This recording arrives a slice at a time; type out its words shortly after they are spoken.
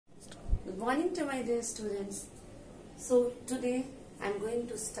morning to my dear students. So today I am going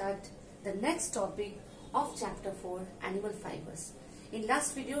to start the next topic of chapter 4, animal fibers. In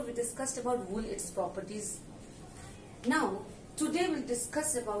last video we discussed about wool, its properties. Now today we'll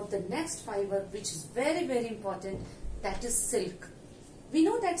discuss about the next fiber which is very important, that is silk. We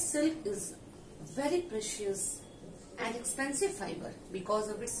know that silk is very precious and expensive fiber because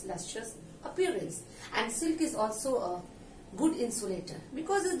of its lustrous appearance, and silk is also a good insulator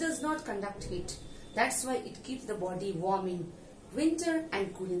because it does not conduct heat. That's why it keeps the body warm in winter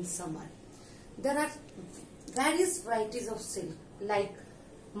and cool in summer. There are various varieties of silk like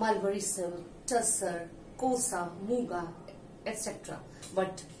mulberry silk, tussar, kosa, muga, etc.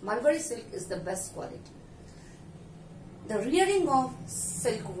 But mulberry silk is the best quality. The rearing of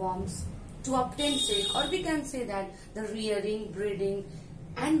silkworms to obtain silk, or we can say that the rearing, breeding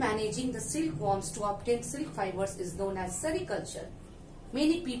and managing the silkworms to obtain silk fibers is known as sericulture.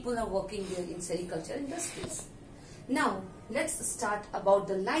 Many people are working here in sericulture industries. Now let's start about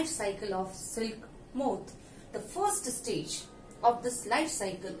the life cycle of silk moth. The first stage of this life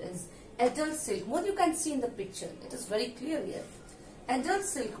cycle is adult silk moth. You can see in the picture, it is very clear here. Adult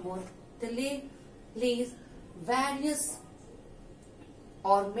silk moth, they lays various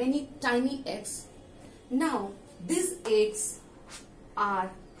or many tiny eggs. Now these eggs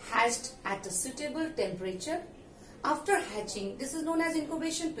are hatched at a suitable temperature. After hatching, this is known as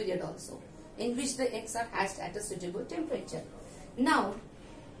incubation period also, in which the eggs are hatched at a suitable temperature. Now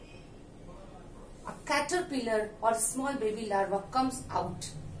a caterpillar or small baby larva comes out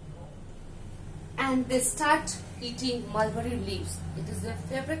and they start eating mulberry leaves. It is their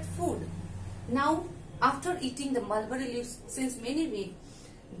favorite food. Now after eating the mulberry leaves, since many weeks,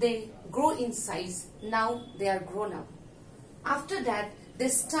 they grow in size. Now they are grown up. After that, they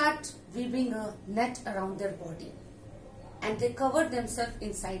start weaving a net around their body and they cover themselves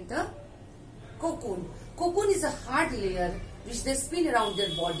inside the cocoon. Cocoon is a hard layer which they spin around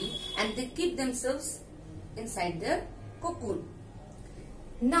their body and they keep themselves inside their cocoon.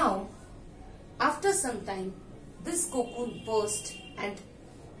 Now, after some time, this cocoon bursts and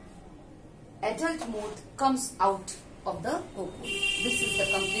adult moth comes out of the cocoon. This is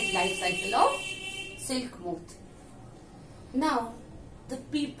the complete life cycle of silk moth. Now, the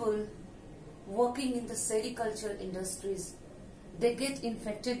people working in the sericulture industries, they get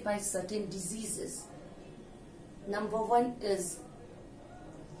infected by certain diseases. Number one is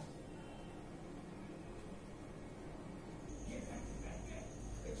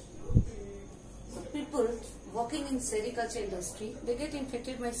people working in sericulture industry, they get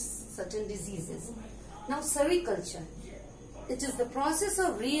infected by certain diseases. Now sericulture, it is the process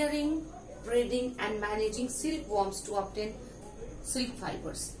of rearing, breeding and managing silkworms to obtain silk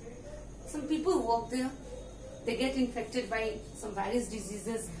fibers. Some people work there, they get infected by some various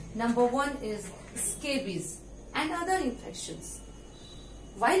diseases. Number one is scabies and other infections.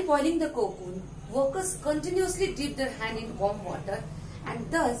 While boiling the cocoon, workers continuously dip their hand in warm water and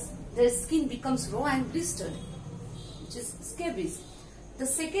thus their skin becomes raw and blistered, which is scabies. The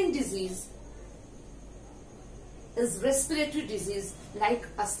second disease is respiratory disease like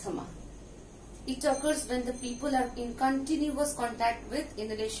asthma. It occurs when the people are in continuous contact with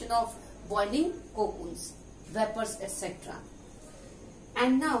inhalation of boiling cocoons, vapors, etc.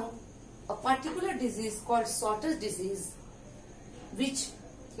 And now a particular disease called Sorter's disease, which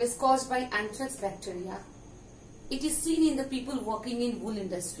is caused by anthrax bacteria. It is seen in the people working in wool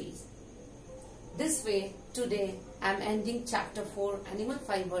industries. This way, today I am ending chapter 4, animal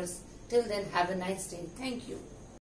fibers. Till then, have a nice day. Thank you.